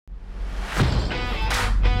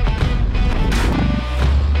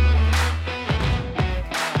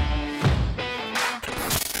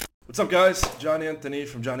What's up, guys? John Anthony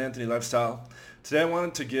from John Anthony Lifestyle. Today I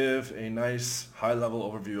wanted to give a nice high-level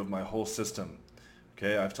overview of my whole system.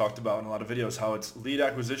 Okay, I've talked about in a lot of videos how it's lead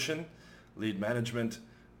acquisition, lead management,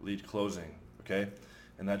 lead closing. Okay,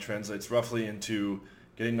 and that translates roughly into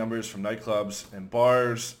getting numbers from nightclubs and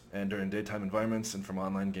bars and during daytime environments and from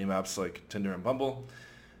online game apps like Tinder and Bumble.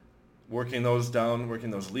 Working those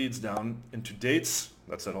leads down into dates.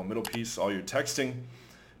 That's that whole middle piece, all your texting,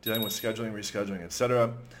 dealing with scheduling, rescheduling,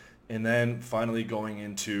 etc. And then finally going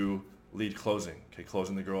into lead closing. Okay,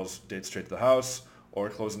 closing the girls' date straight to the house, or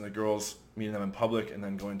closing the girls, meeting them in public, and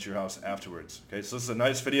then going to your house afterwards. Okay, so this is a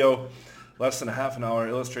nice video, less than a half an hour,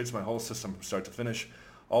 illustrates my whole system from start to finish.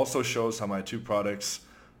 Also shows how my two products,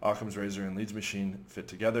 Occam's Razor and Leads Machine, fit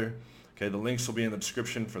together. Okay, the links will be in the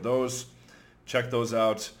description for those. Check those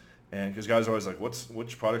out. And because guys are always like,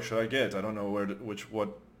 which product should I get? I don't know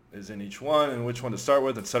what is in each one and which one to start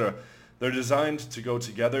with, etc. They're designed to go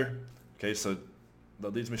together. Okay, so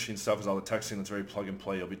the Leads Machine stuff is all the texting that's very plug and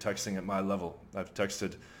play. You'll be texting at my level. I've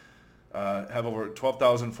texted, have over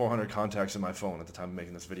 12,400 contacts in my phone at the time of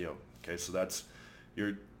making this video. Okay, so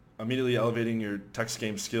you're immediately elevating your text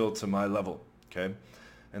game skill to my level. Okay,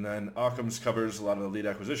 and then Occam's covers a lot of the lead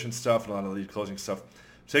acquisition stuff and a lot of the lead closing stuff.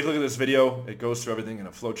 Take a look at this video. It goes through everything in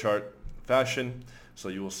a flowchart fashion, so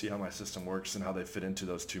you will see how my system works and how they fit into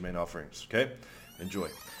those two main offerings. Okay, enjoy.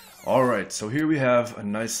 All right, so here we have a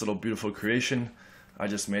nice little beautiful creation I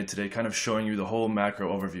just made today, kind of showing you the whole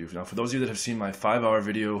macro overview. Now, for those of you that have seen my 5-hour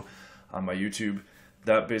video on my YouTube,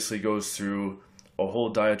 that basically goes through a whole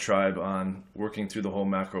diatribe on working through the whole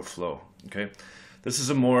macro flow. Okay, this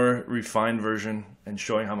is a more refined version and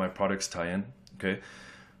showing how my products tie in. Okay.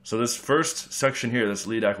 So this first section here, this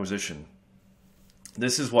lead acquisition,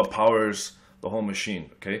 this is what powers the whole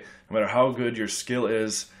machine, okay? No matter how good your skill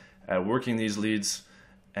is at working these leads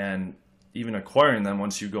and even acquiring them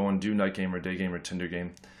once you go and do night game or day game or Tinder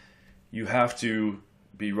game, you have to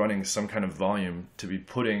be running some kind of volume to be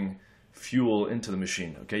putting fuel into the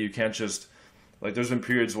machine, okay? You can't just, like, there's been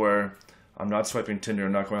periods where I'm not swiping Tinder,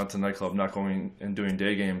 I'm not going out to the nightclub, I'm not going and doing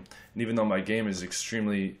day game, and even though my game is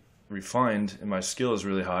extremely refined and my skill is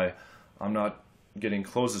really high, I'm not getting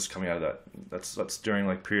closes coming out of that. That's during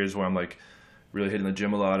like periods where I'm like really hitting the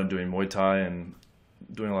gym a lot and doing Muay Thai and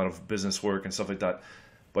doing a lot of business work and stuff like that.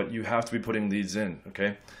 But you have to be putting leads in,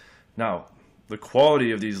 okay? Now, the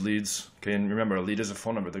quality of these leads, okay, and remember, a lead is a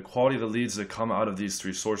phone number. The quality of the leads that come out of these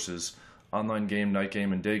three sources, online game, night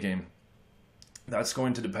game, and day game, that's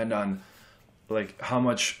going to depend on like how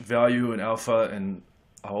much value and alpha and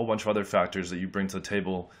a whole bunch of other factors that you bring to the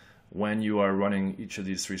table when you are running each of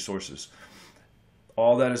these three sources.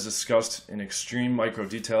 All that is discussed in extreme micro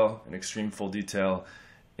detail and extreme full detail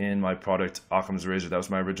in my product, Occam's Razor. That was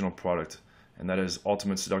my original product, and that is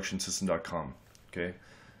ultimateseductionsystem.com. Okay,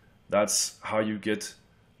 that's how you get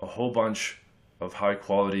a whole bunch of high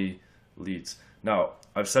quality leads. Now,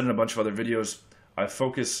 I've said in a bunch of other videos, I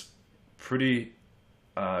focus pretty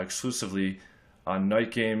exclusively on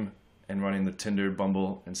night game and running the Tinder,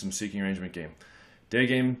 Bumble, and some seeking arrangement game. Day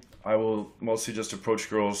game, I will mostly just approach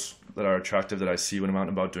girls that are attractive that I see when I'm out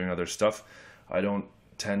and about doing other stuff. I don't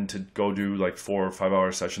tend to go do like 4 or 5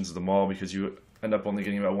 hour sessions at the mall because you end up only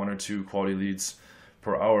getting about 1 or 2 quality leads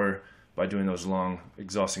per hour by doing those long,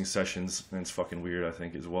 exhausting sessions, and it's fucking weird, I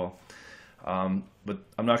think, as well. But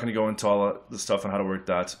I'm not going to go into all the stuff on how to work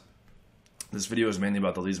that. This video is mainly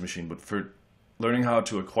about the leads machine, but for learning how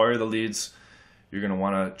to acquire the leads, you're going to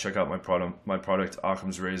want to check out my product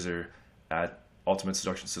Occam's Razor at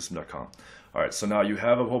ultimateseductionsystem.com. All right, so now you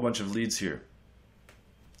have a whole bunch of leads here.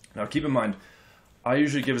 Now keep in mind, I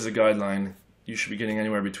usually give as a guideline, you should be getting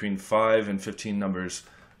anywhere between 5 and 15 numbers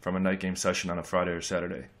from a night game session on a Friday or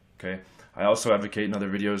Saturday. Okay. I also advocate in other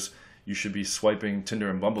videos, you should be swiping Tinder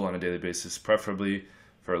and Bumble on a daily basis, preferably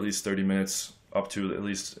for at least 30 minutes, up to at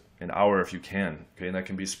least an hour if you can. Okay, and that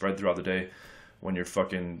can be spread throughout the day when you're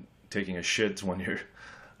fucking taking a shit, when you're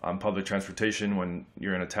on public transportation, when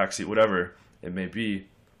you're in a taxi, whatever it may be,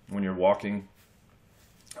 when you're walking.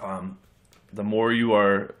 The more you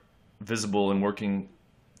are visible and working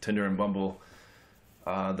Tinder and Bumble,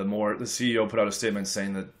 the more the CEO put out a statement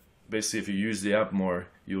saying that basically if you use the app more,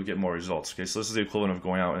 you'll get more results. Okay, so this is the equivalent of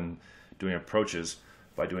going out and doing approaches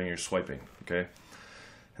by doing your swiping. Okay,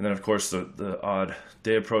 and then of course the odd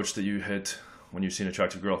day approach that you hit when you see an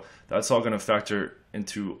attractive girl, that's all going to factor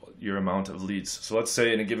into your amount of leads. So let's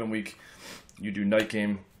say in a given week you do night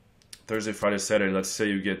game Thursday, Friday, Saturday. Let's say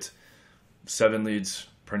you get 7 leads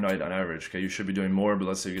per night on average. Okay, you should be doing more, but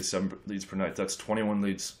let's say you get 7 leads per night. That's 21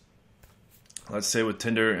 leads. Let's say with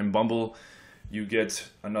Tinder and Bumble, you get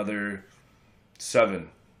another 7.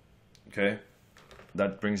 Okay,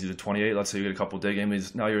 That brings you to 28. Let's say you get a couple day game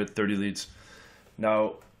leads. Now you're at 30 leads.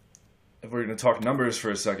 Now, if we're going to talk numbers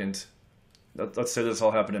for a second, let's say this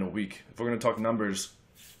all happened in a week. If we're going to talk numbers,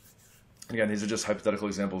 again, these are just hypothetical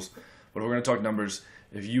examples, but if we're going to talk numbers,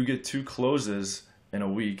 if you get 2 closes in a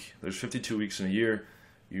week, there's 52 weeks in a year,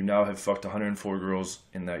 you now have fucked 104 girls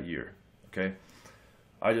in that year, okay?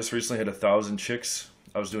 I just recently hit 1,000 chicks.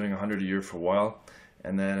 I was doing 100 a year for a while,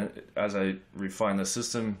 and then as I refined the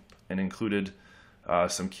system and included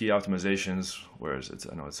some key optimizations, where is it?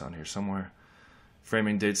 I know it's on here somewhere.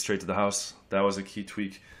 Framing dates straight to the house, that was a key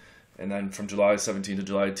tweak. And then from July 17 to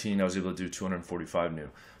July 18, I was able to do 245 new.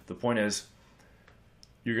 The point is,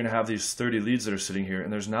 you're going to have these 30 leads that are sitting here,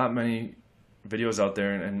 and there's not many videos out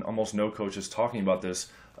there, and almost no coach is talking about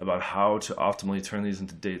this, about how to optimally turn these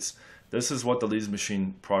into dates. This is what the Leads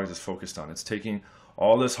Machine product is focused on. It's taking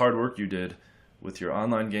all this hard work you did with your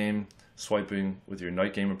online game, swiping, with your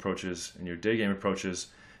night game approaches, and your day game approaches,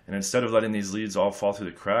 and instead of letting these leads all fall through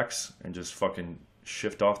the cracks and just fucking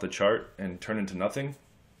shift off the chart and turn into nothing,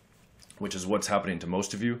 which is what's happening to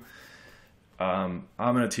most of you, I'm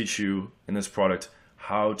going to teach you in this product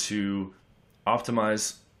how to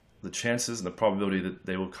optimize the chances and the probability that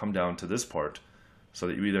they will come down to this part, so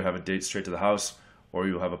that you either have a date straight to the house or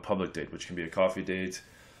you'll have a public date, which can be a coffee date,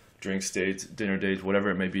 drinks date, dinner date,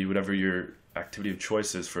 whatever it may be, whatever your activity of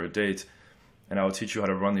choice is for a date. And I will teach you how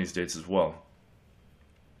to run these dates as well,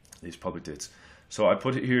 these public dates. So I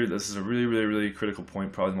put it here, this is a really, really, really critical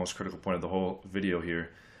point, probably the most critical point of the whole video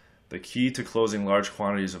here. The key to closing large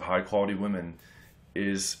quantities of high quality women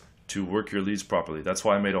is to work your leads properly. That's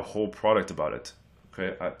why I made a whole product about it.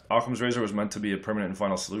 Okay, Occam's razor was meant to be a permanent and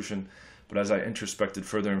final solution, but as I introspected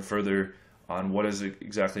further and further on what is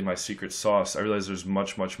exactly my secret sauce, I realized there's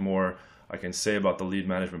much, much more I can say about the lead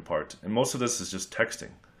management part. And most of this is just texting.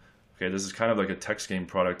 Okay, this is kind of like a text game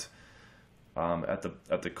product. At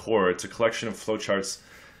the core, it's a collection of flowcharts.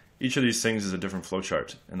 Each of these things is a different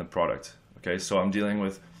flowchart in the product. Okay, so I'm dealing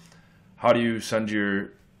with how do you send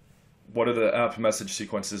what are the app message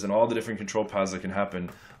sequences and all the different control paths that can happen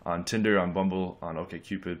on Tinder, on Bumble, on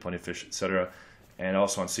OkCupid, Plenty of Fish, etc., and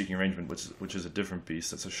also on Seeking Arrangement, which is a different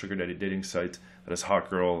beast. That's a sugar daddy dating site that has hot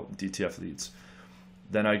girl DTF leads.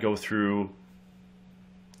 Then I go through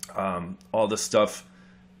all the stuff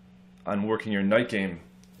on working your night game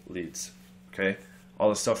leads. Okay, all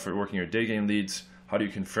the stuff for working your day game leads. How do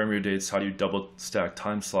you confirm your dates? How do you double stack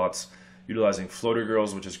time slots? Utilizing floater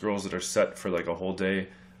girls, which is girls that are set for like a whole day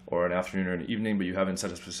or an afternoon or an evening, but you haven't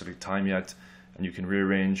set a specific time yet, and you can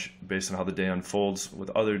rearrange based on how the day unfolds with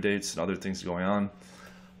other dates and other things going on.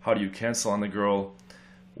 How do you cancel on the girl?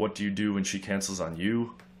 What do you do when she cancels on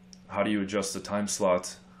you? How do you adjust the time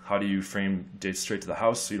slot? How do you frame dates straight to the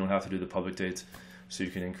house so you don't have to do the public date, so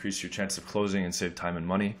you can increase your chance of closing and save time and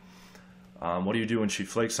money? What do you do when she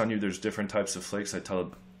flakes on you? There's different types of flakes. I tell her,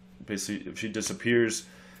 basically, if she disappears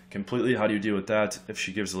completely, how do you deal with that? If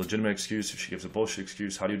she gives a legitimate excuse, if she gives a bullshit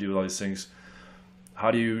excuse, how do you deal with all these things?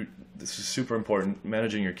 This is super important,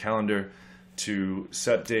 managing your calendar to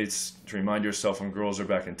set dates, to remind yourself when girls are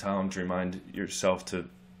back in town, to remind yourself to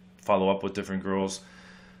follow up with different girls,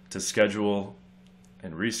 to schedule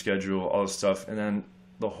and reschedule, all this stuff. And then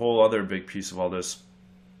the whole other big piece of all this,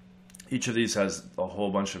 each of these has a whole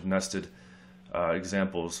bunch of nested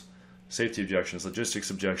examples: safety objections, logistics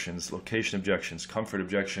objections, location objections, comfort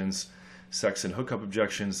objections, sex and hookup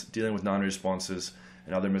objections, dealing with non-responses,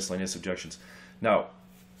 and other miscellaneous objections. Now,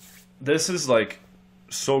 this is like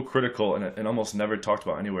so critical and almost never talked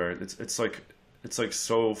about anywhere. It's like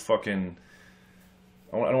so fucking,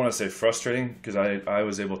 I don't want to say frustrating, because I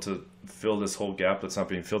was able to fill this whole gap that's not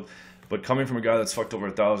being filled. But coming from a guy that's fucked over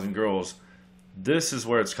 1,000 girls, this is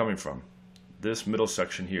where it's coming from. This middle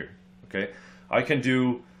section here. Okay, I can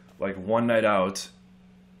do like one night out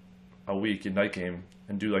a week in night game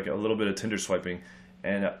and do like a little bit of Tinder swiping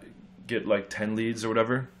and get like 10 leads or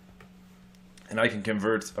whatever, and I can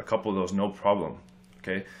convert a couple of those no problem.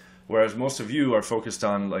 Okay, whereas most of you are focused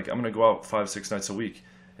on like, I'm gonna go out 5-6 nights a week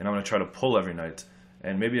and I'm gonna try to pull every night,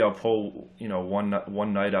 and maybe I'll pull, you know,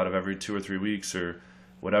 one night out of every 2 or 3 weeks or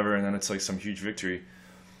whatever, and then it's like some huge victory.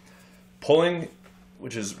 Pulling,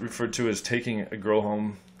 which is referred to as taking a girl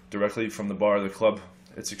home directly from the bar or the club,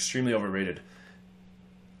 it's extremely overrated.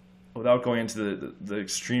 Without going into the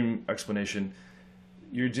extreme explanation,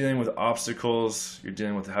 you're dealing with obstacles, you're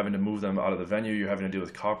dealing with having to move them out of the venue, you're having to deal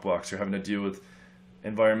with cock blocks, you're having to deal with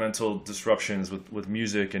environmental disruptions with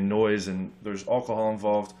music and noise, and there's alcohol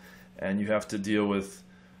involved, and you have to deal with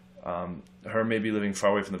her maybe living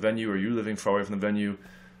far away from the venue or you living far away from the venue,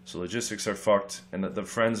 so logistics are fucked, and the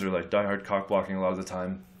friends are like diehard cock blocking a lot of the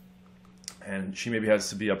time. and she maybe has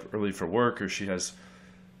to be up early for work, or she has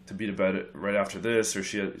to be to bed right after this, or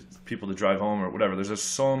she has people to drive home or whatever. There's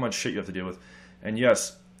just so much shit you have to deal with. And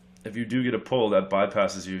yes, if you do get a pull that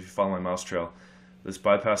bypasses you, if you follow my mouse trail, this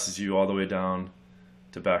bypasses you all the way down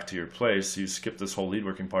to back to your place. So you skip this whole lead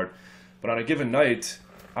working part. But on a given night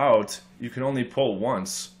out, you can only pull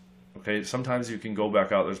once. Okay, sometimes you can go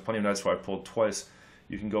back out. There's plenty of nights where I pulled twice.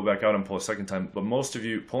 You can go back out and pull a second time. But most of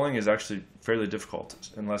you, pulling is actually fairly difficult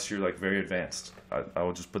unless you're like very advanced. I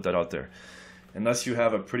will just put that out there. Unless you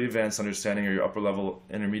have a pretty advanced understanding or your upper level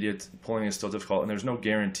intermediate, pulling is still difficult, and there's no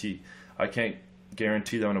guarantee. I can't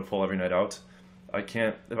guarantee that I'm going to pull every night out. I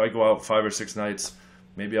can't, if I go out 5 or 6 nights,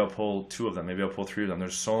 maybe I'll pull 2 of them, maybe I'll pull 3 of them.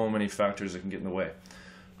 There's so many factors that can get in the way.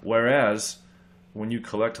 Whereas when you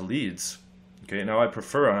collect leads, okay, now I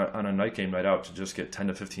prefer on a night game night out to just get 10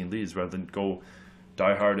 to 15 leads rather than go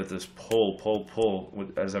die hard at this pull,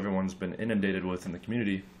 as everyone's been inundated with in the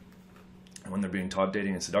community when they're being taught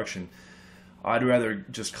dating and seduction. I'd rather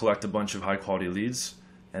just collect a bunch of high quality leads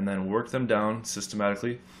and then work them down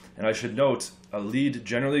systematically. And I should note, a lead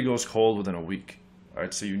generally goes cold within a week. All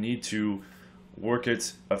right, so you need to work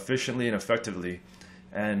it efficiently and effectively.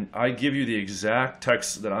 And I give you the exact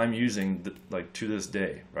text that I'm using like to this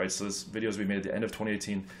day, right? So this video is we made at the end of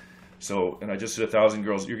 2018. So, and I just did 1,000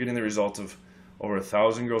 girls. You're getting the result of over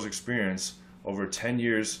 1,000 girls experience over 10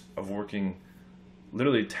 years of working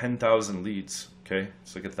literally 10,000 leads. Okay,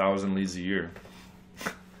 it's like 1,000 leads a year.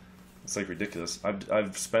 It's like ridiculous.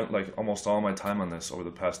 I've spent like almost all my time on this over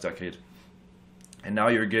the past decade, and now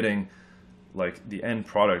you're getting like the end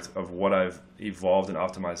product of what I've evolved and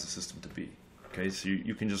optimized the system to be. Okay, so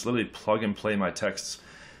you can just literally plug and play my texts.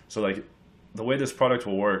 So like the way this product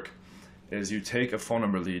will work is you take a phone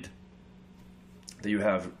number lead that you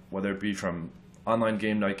have, whether it be from online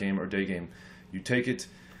game, night game, or day game. You take it,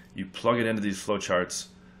 you plug it into these flowcharts.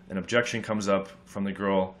 An objection comes up from the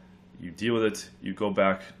girl, you deal with it, you go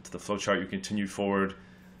back to the flowchart, you continue forward,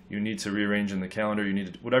 you need to rearrange in the calendar, you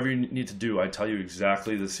need to, whatever you need to do, I tell you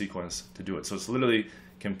exactly the sequence to do it. So it's literally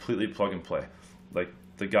completely plug and play. Like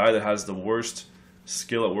the guy that has the worst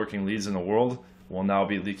skill at working leads in the world will now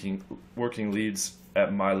be working leads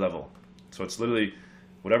at my level. So it's literally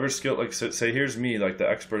whatever skill, like say here's me, like the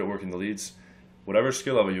expert at working the leads, whatever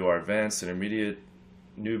skill level you are, advanced, intermediate,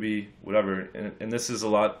 newbie, whatever, and this is a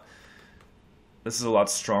lot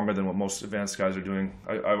stronger than what most advanced guys are doing.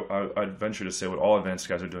 I'd venture to say what all advanced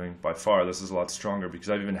guys are doing by far. This is a lot stronger because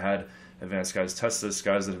I've even had advanced guys test this,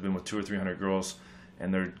 guys that have been with 200 or 300 girls,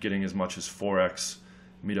 and they're getting as much as 4x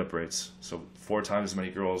meetup rates. So 4 times as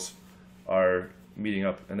many girls are meeting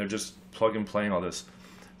up, and they're just plug and playing all this.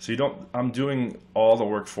 So I'm doing all the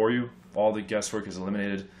work for you. All the guesswork is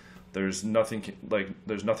eliminated. There's nothing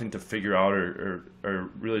to figure out or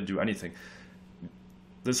really do anything.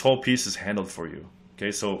 This whole piece is handled for you.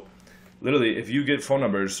 Okay, so literally, if you get phone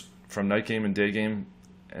numbers from night game and day game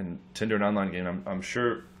and Tinder and online game, I'm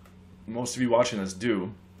sure most of you watching this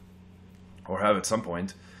do or have at some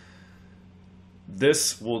point.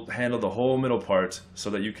 This will handle the whole middle part so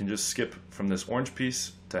that you can just skip from this orange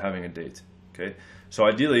piece to having a date. Okay, so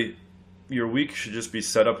ideally, your week should just be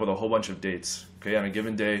set up with a whole bunch of dates. Okay, on a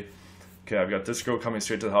given day. Okay, I've got this girl coming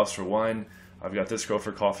straight to the house for wine. I've got this girl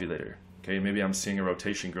for coffee later. Okay, maybe I'm seeing a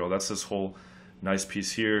rotation girl. That's this whole nice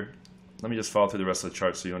piece here. Let me just follow through the rest of the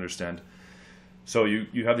chart so you understand. So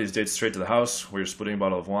you have these dates straight to the house where you're splitting a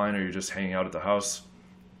bottle of wine or you're just hanging out at the house.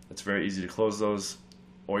 It's very easy to close those.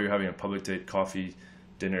 Or you're having a public date, coffee,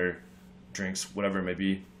 dinner, drinks, whatever it may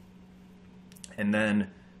be. And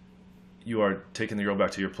then you are taking the girl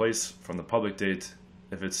back to your place from the public date.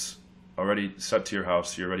 If it's already set to your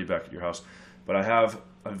house, you're already back at your house. But I have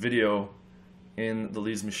a video in the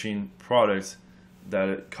Leads Machine product that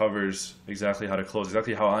it covers exactly how to close,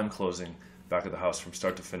 exactly how I'm closing back at the house from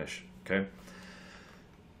start to finish. Okay,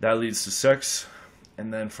 that leads to sex,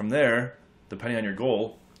 and then from there, depending on your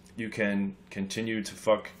goal, you can continue to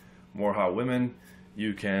fuck more hot women.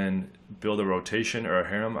 You can build a rotation or a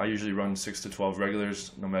harem. I usually run 6 to 12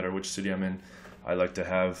 regulars, no matter which city I'm in. I like to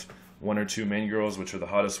have 1 or 2 main girls, which are the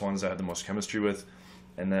hottest ones I have the most chemistry with,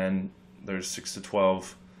 and then there's 6 to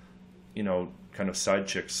 12, kind of side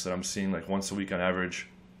chicks that I'm seeing like once a week on average.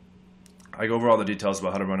 I go over all the details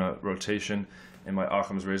about how to run a rotation in my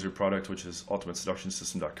Occam's Razor product, which is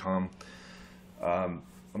ultimateseductionsystem.com. I'm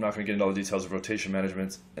not going to get into all the details of rotation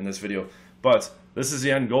management in this video, but this is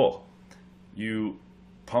the end goal. You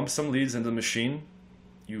pump some leads into the machine,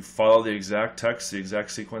 you follow the exact text, the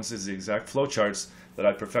exact sequences, the exact flow charts that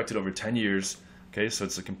I perfected over 10 years. Okay, so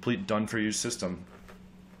it's a complete done-for-you system.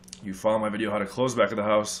 You follow my video how to close back at the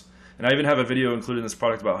house, and I even have a video included in this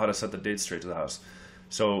product about how to set the date straight to the house.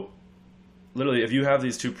 So literally, if you have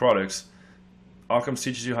these two products, Occam's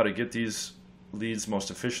teaches you how to get these leads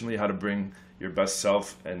most efficiently, how to bring your best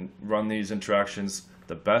self and run these interactions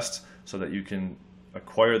the best so that you can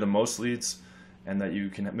acquire the most leads and that you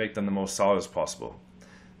can make them the most solid as possible.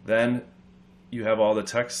 Then you have all the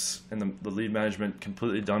texts and the lead management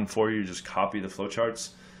completely done for you. You just copy the flowcharts.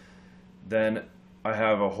 Then I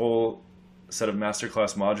have a whole set of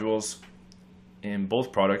masterclass modules in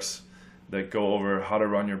both products that go over how to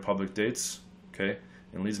run your public dates. Okay,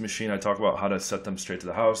 in Leads Machine I talk about how to set them straight to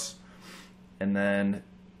the house, and then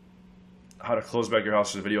how to close back your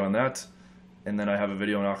house. There's a video on that, and then I have a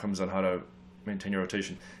video on Occam's on how to maintain your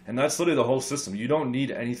rotation. And that's literally the whole system. You don't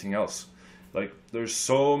need anything else. Like, there's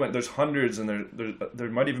so many, there's hundreds, and there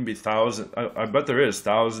might even be thousands. I bet there is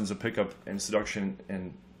thousands of pickup and seduction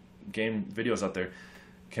and game videos out there,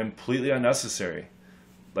 completely unnecessary.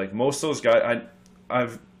 Like, most of those guys,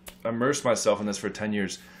 I've immersed myself in this for 10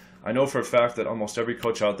 years. I know for a fact that almost every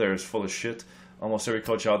coach out there is full of shit. Almost every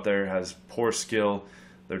coach out there has poor skill.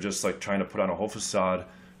 They're just like trying to put on a whole facade,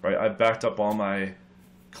 right? I've backed up all my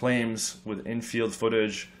claims with in-field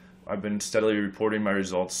footage. I've been steadily reporting my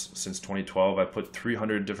results since 2012. I put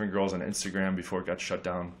 300 different girls on Instagram before it got shut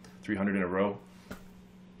down, 300 in a row.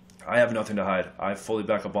 I have nothing to hide. I fully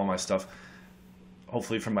back up all my stuff.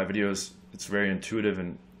 Hopefully from my videos, it's very intuitive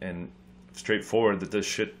and straightforward that this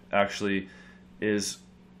shit actually is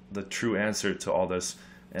the true answer to all this.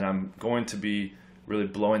 And I'm going to be really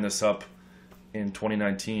blowing this up in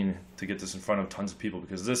 2019 to get this in front of tons of people,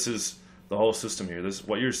 because this is the whole system here. This,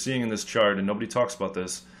 what you're seeing in this chart, and nobody talks about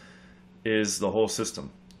this, is the whole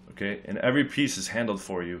system, okay? And every piece is handled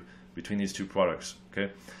for you between these two products,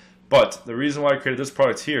 okay? But the reason why I created this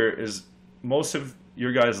product here is most of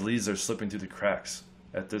your guys' leads are slipping through the cracks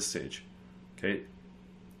at this stage, okay?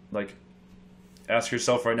 Like, ask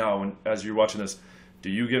yourself right now, as you're watching this, do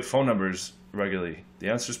you get phone numbers regularly? The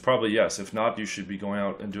answer is probably yes. If not, you should be going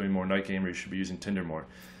out and doing more night game, or you should be using Tinder more.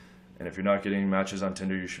 And if you're not getting matches on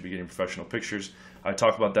Tinder, you should be getting professional pictures. I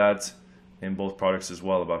talk about that in both products as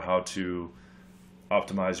well, about how to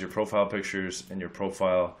optimize your profile pictures and your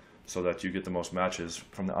profile so that you get the most matches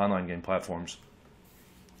from the online game platforms.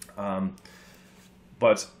 And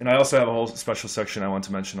I also have a whole special section I want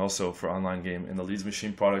to mention also for online game in the Leads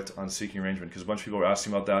Machine product on seeking arrangement, because a bunch of people are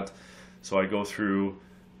asking about that. So I go through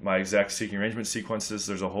my exact seeking arrangement sequences.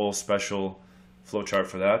 There's a whole special flowchart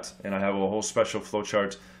for that, and I have a whole special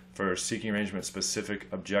flowchart for seeking arrangement specific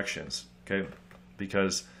objections, okay?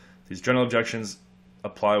 Because these general objections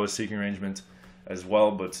apply with seeking arrangement as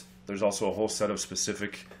well, but there's also a whole set of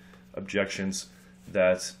specific objections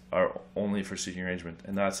that are only for seeking arrangement,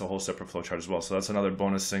 and that's a whole separate flowchart as well. So that's another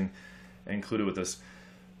bonus thing included with this.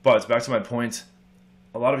 But back to my point,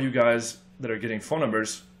 a lot of you guys that are getting phone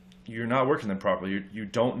numbers, you're not working them properly. You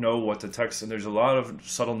don't know what to text, and there's a lot of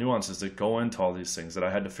subtle nuances that go into all these things that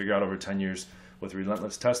I had to figure out over 10 years with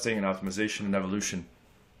relentless testing and optimization and evolution.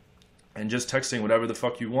 And just texting whatever the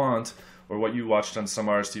fuck you want, or what you watched on some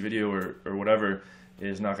RST video or whatever,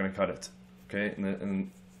 is not going to cut it, okay?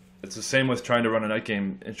 And it's the same with trying to run a night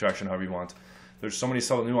game interaction however you want. There's so many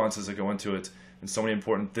subtle nuances that go into it, and so many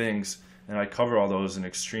important things, and I cover all those in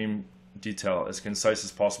extreme detail, as concise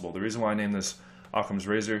as possible. The reason why I named this Occam's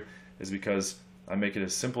Razor is because I make it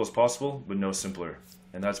as simple as possible, but no simpler.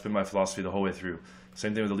 And that's been my philosophy the whole way through.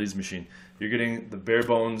 Same thing with the Leads Machine. You're getting the bare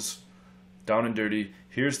bones, down and dirty.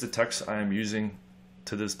 Here's the text I am using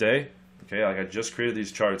to this day. Okay, like I just created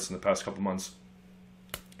these charts in the past couple months.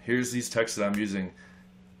 Here's these texts that I'm using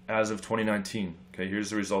as of 2019. Okay, here's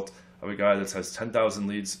the result of a guy that has 10,000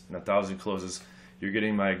 leads and 1,000 closes. You're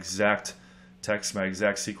getting my exact text, my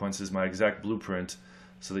exact sequences, my exact blueprint,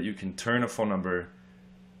 so that you can turn a phone number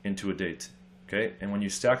into a date. Okay, and when you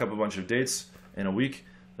stack up a bunch of dates in a week,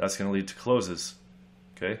 that's going to lead to closes.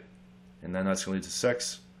 Okay, and then that's going to lead to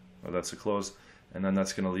sex, or that's a close, and then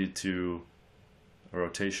that's going to lead to a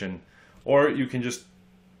rotation. Or you can just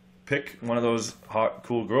pick one of those hot,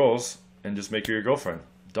 cool girls and just make her your girlfriend.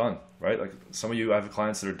 Done, right? Like some of you, I have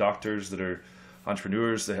clients that are doctors, that are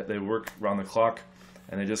entrepreneurs, they work around the clock,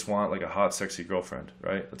 and they just want like a hot, sexy girlfriend,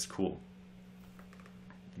 right? That's cool.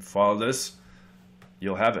 You follow this,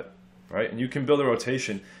 you'll have it, right? And you can build a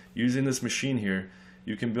rotation using this machine here.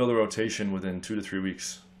 You can build a rotation within 2 to 3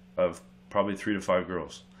 weeks of probably 3 to 5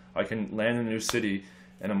 girls. I can land in a new city,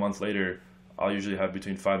 and a month later, I'll usually have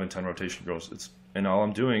between 5 and 10 rotation girls. And all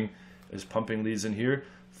I'm doing is pumping leads in here,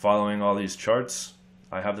 following all these charts.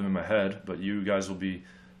 I have them in my head, but you guys will be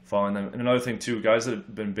following them. And another thing too, guys that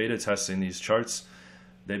have been beta testing these charts,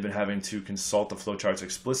 they've been having to consult the flow charts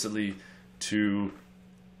explicitly to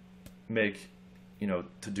make,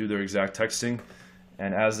 to do their exact texting.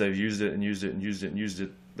 And as they've used it and used it and used it and used it,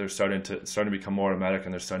 they're starting to become more automatic,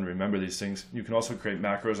 and they're starting to remember these things. You can also create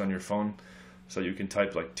macros on your phone, so you can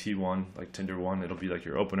type like T1, like Tinder 1, it'll be like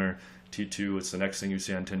your opener. T2, it's the next thing you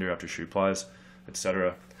see on Tinder after she replies,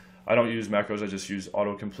 etc. I don't use macros, I just use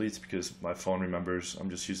autocompletes because my phone remembers. I'm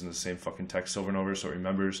just using the same fucking text over and over, so it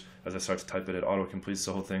remembers. As I start to type it, it autocompletes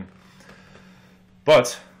the whole thing.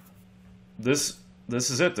 But this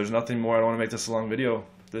is it. There's nothing more. I don't want to make this a long video.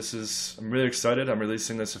 I'm really excited. I'm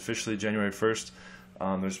releasing this officially January 1st.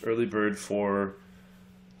 There's early bird for,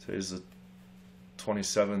 today's the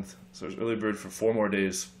 27th, so there's early bird for 4 more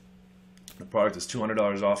days. The product is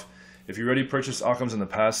 $200 off. If you already purchased Occam's in the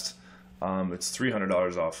past, it's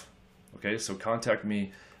 $300 off. Okay, so contact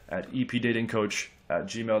me at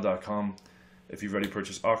epdatingcoach@gmail.com if you've already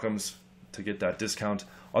purchased Occam's to get that discount.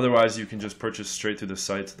 Otherwise, you can just purchase straight through the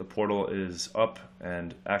site. The portal is up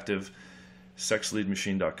and active,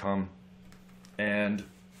 sexleadmachine.com. And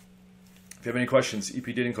if you have any questions,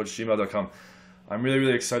 epdatingcoach@gmail.com. I'm really,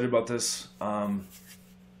 really excited about this.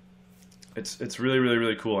 It's really, really,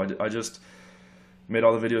 really cool. I just made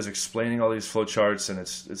all the videos explaining all these flowcharts, and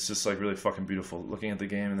it's just like really fucking beautiful looking at the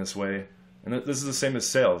game in this way. And this is the same as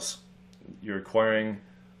sales. You're acquiring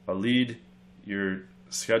a lead, you're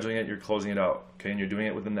scheduling it, you're closing it out, okay, and you're doing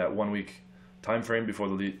it within that 1 week time frame before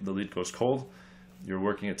the lead goes cold. You're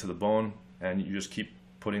working it to the bone, and you just keep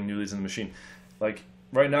putting new leads in the machine. Like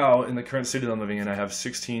right now, in the current city that I'm living in, I have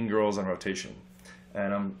 16 girls on rotation,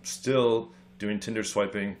 and I'm still doing Tinder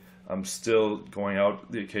swiping. I'm still going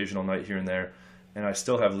out the occasional night here and there, and I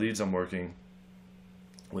still have leads I'm working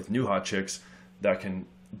with new hot chicks that can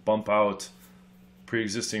bump out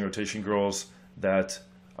pre-existing rotation girls that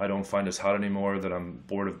I don't find as hot anymore, that I'm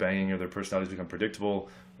bored of banging, or their personalities become predictable,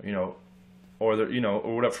 or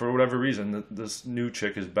whatever, for whatever reason, this new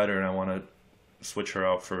chick is better and I want to switch her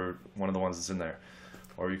out for one of the ones that's in there.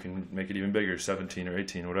 Or you can make it even bigger, 17 or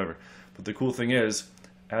 18, whatever. But the cool thing is,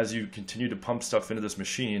 as you continue to pump stuff into this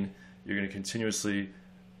machine, you're going to continuously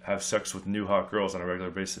have sex with new hot girls on a regular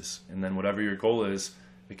basis. And then whatever your goal is,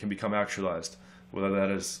 it can become actualized. Whether that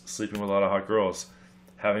is sleeping with a lot of hot girls,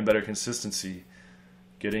 having better consistency,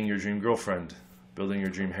 getting your dream girlfriend, building your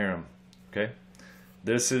dream harem. Okay?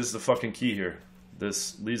 This is the fucking key here.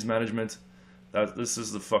 This leads management, this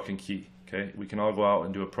is the fucking key. Okay? We can all go out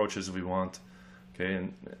and do approaches if we want. Okay?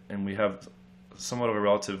 And we have somewhat of a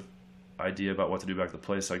relative idea about what to do back to the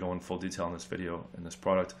place. I go in full detail in this video, in this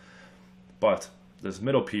product. But this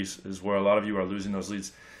middle piece is where a lot of you are losing those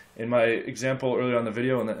leads. In my example earlier on the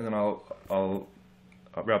video, and then I'll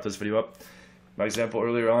wrap this video up. My example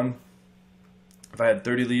earlier on, if I had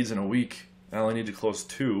 30 leads in a week and I only need to close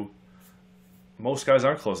 2, most guys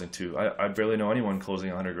aren't closing 2. I barely know anyone closing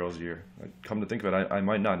 100 girls a year. Come to think of it, I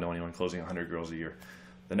might not know anyone closing 100 girls a year.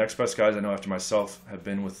 The next best guys I know after myself have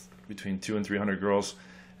been with between 200 and 300 girls,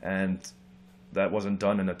 and that wasn't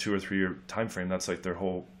done in a 2 or 3 year time frame. That's like their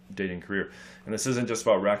whole dating career. And this isn't just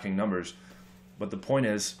about racking numbers, but the point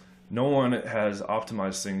is, no one has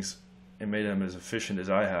optimized things and made them as efficient as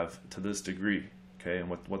I have to this degree, okay, and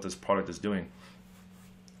what this product is doing.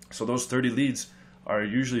 So those 30 leads are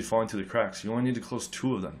usually falling through the cracks. You only need to close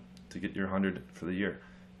 2 of them to get your 100 for the year.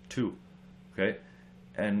 2, okay?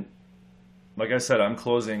 And like I said, I'm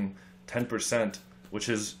closing 10%, which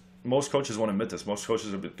is, most coaches won't admit this. Most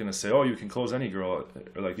coaches are going to say, oh, you can close any girl,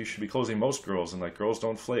 or like you should be closing most girls, and like girls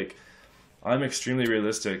don't flake. I'm extremely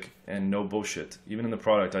realistic and no bullshit. Even in the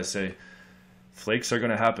product, I say flakes are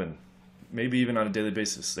going to happen, maybe even on a daily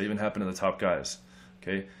basis. They even happen to the top guys,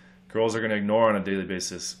 okay? Girls are going to ignore on a daily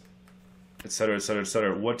basis, etc., etc.,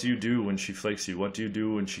 etc. What do you do when she flakes you? What do you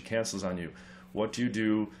do when she cancels on you? What do you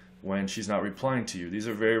do when she's not replying to you? These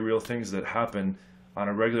are very real things that happen on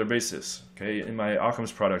a regular basis, okay? In my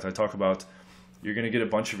Occam's product, I talk about you're going to get a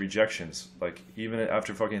bunch of rejections. Like, even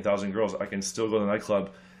after fucking 1,000 girls, I can still go to the nightclub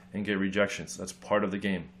and get rejections. That's part of the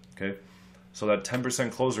game, okay? So that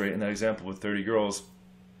 10% close rate in that example with 30 girls,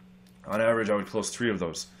 on average, I would close 3 of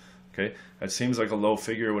those, okay? That seems like a low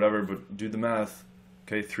figure or whatever, but do the math,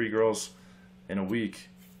 okay? 3 girls in a week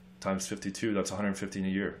times 52, that's 115 a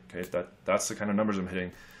year, okay? That's the kind of numbers I'm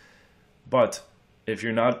hitting. But if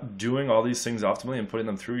you're not doing all these things optimally and putting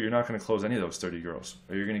them through, you're not going to close any of those 30 girls.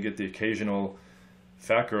 Or you're going to get the occasional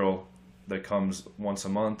fat girl that comes once a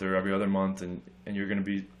month or every other month, and you're going to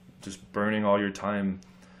be just burning all your time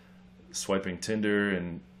swiping Tinder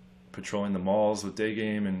and patrolling the malls with day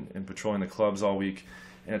game and patrolling the clubs all week,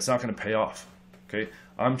 and it's not going to pay off, okay?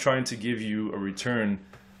 I'm trying to give you a return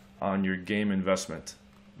on your game investment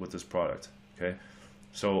with this product, okay?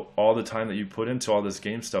 So all the time that you put into all this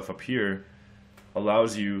game stuff up here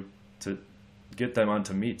allows you to get them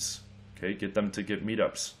onto meets, Okay, get them to get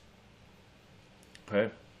meetups.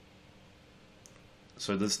 Okay,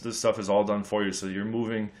 so this stuff is all done for you. So you're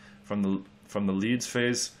moving from the leads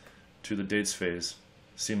phase to the dates phase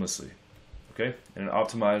seamlessly. Okay, in an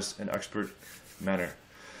optimized and expert manner.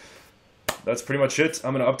 That's pretty much it.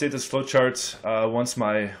 I'm going to update this flowchart once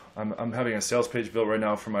I'm having a sales page built right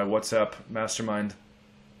now for my WhatsApp mastermind.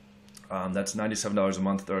 That's $97 a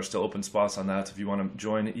month. There are still open spots on that. If you want to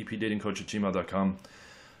join, epdatingcoach@gmail.com.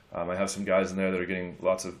 I have some guys in there that are getting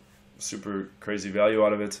lots of super crazy value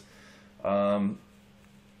out of it.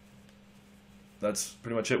 That's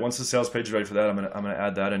pretty much it. Once the sales page is ready for that, I'm gonna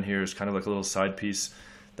add that in here as kind of like a little side piece.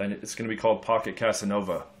 Then it's going to be called Pocket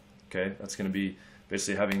Casanova. Okay, that's going to be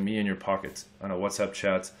basically having me in your pocket on a WhatsApp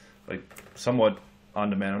chat, like somewhat on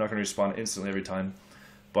demand. I'm not going to respond instantly every time,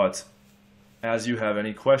 but as you have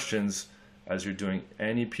any questions, as you're doing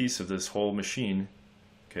any piece of this whole machine,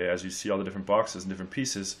 okay, as you see all the different boxes and different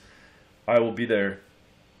pieces, I will be there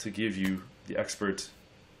to give you the expert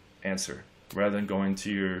answer, rather than going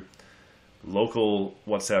to your local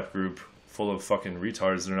WhatsApp group full of fucking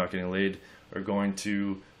retards that are not getting laid, or going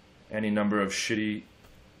to any number of shitty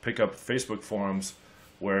pickup Facebook forums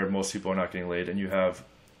where most people are not getting laid, and you have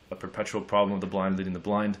a perpetual problem of the blind leading the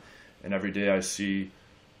blind. And every day I see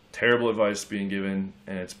terrible advice being given,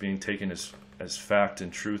 and it's being taken as fact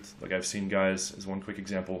and truth. Like I've seen guys, as one quick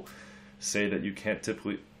example, say that you can't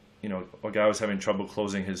typically, you know, a guy was having trouble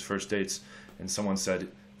closing his first dates, and someone said,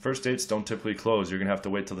 first dates don't typically close, you're going to have to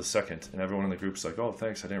wait till the second. And everyone in the group's like, oh,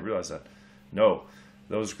 thanks, I didn't realize that. No,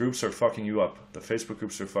 those groups are fucking you up. The Facebook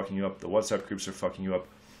groups are fucking you up. The WhatsApp groups are fucking you up.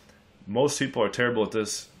 Most people are terrible at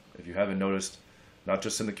this, if you haven't noticed, not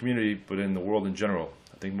just in the community, but in the world in general.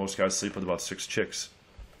 I think most guys sleep with about 6 chicks.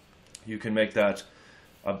 You can make that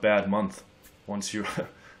a bad month. Once you,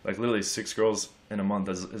 like literally 6 girls in a month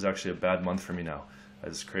is actually a bad month for me now,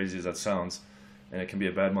 as crazy as that sounds. And it can be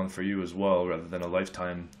a bad month for you as well, rather than a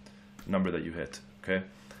lifetime number that you hit, okay?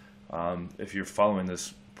 If you're following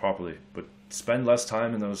this properly. But spend less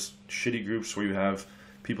time in those shitty groups where you have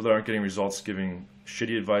people that aren't getting results giving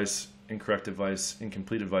shitty advice, incorrect advice,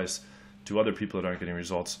 incomplete advice to other people that aren't getting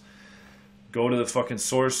results. Go to the fucking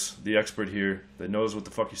source, the expert here that knows what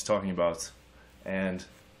the fuck he's talking about. And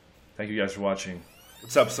thank you guys for watching.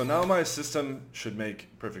 What's up? So now my system should make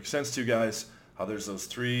perfect sense to you guys. How there's those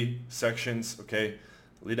 3 sections, okay?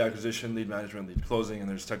 Lead acquisition, lead management, lead closing, and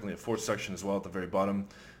there's technically a 4th section as well at the very bottom,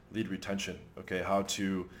 lead retention, okay? How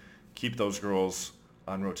to keep those girls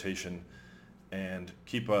on rotation and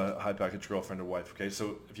keep a high package girlfriend or wife, okay?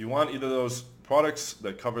 So if you want either of those products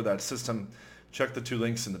that cover that system, check the 2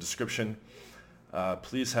 links in the description.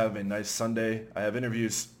 Please have a nice Sunday. I have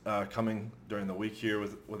interviews coming during the week here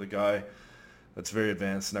with a guy that's very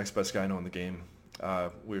advanced, next best guy I know in the game.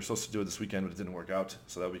 We were supposed to do it this weekend, but it didn't work out,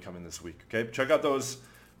 so that'll be coming this week, okay? Check out those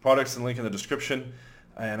products and link in the description,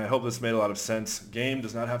 and I hope this made a lot of sense. Game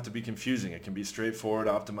does not have to be confusing. It can be straightforward,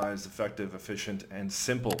 optimized, effective, efficient, and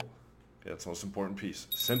simple. Okay, that's the most important piece.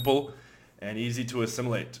 Simple and easy to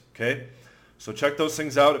assimilate, okay? So check those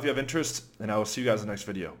things out if you have interest, and I will see you guys in the next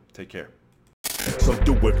video. Take care. Some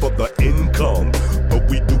do it for the income, but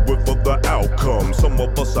we do it for the outcome. Some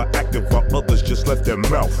of us are active while others just let their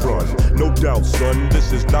mouth run. No doubt, son,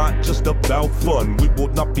 this is not just about fun. We will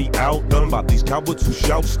not be outdone by these cowards who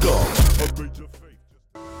shout scum.